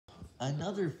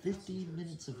Another 15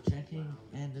 minutes of checking,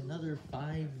 and another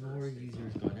 5 more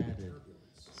users got added.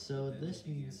 So this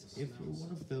means if you're one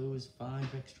of those 5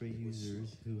 extra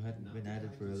users who hadn't been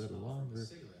added for a little longer,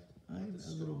 I'm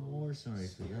a little more sorry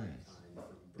for that.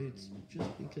 It's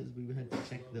just because we had to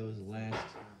check those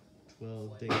last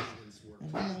 12 days,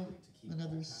 and now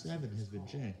another 7 has been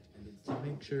checked to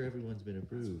make sure everyone's been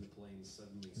approved.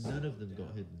 None of them got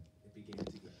hidden.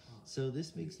 So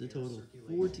this makes the total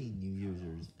 14 new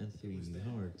users and 3 new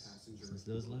hearts, since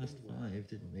those last 5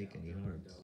 didn't make any hearts.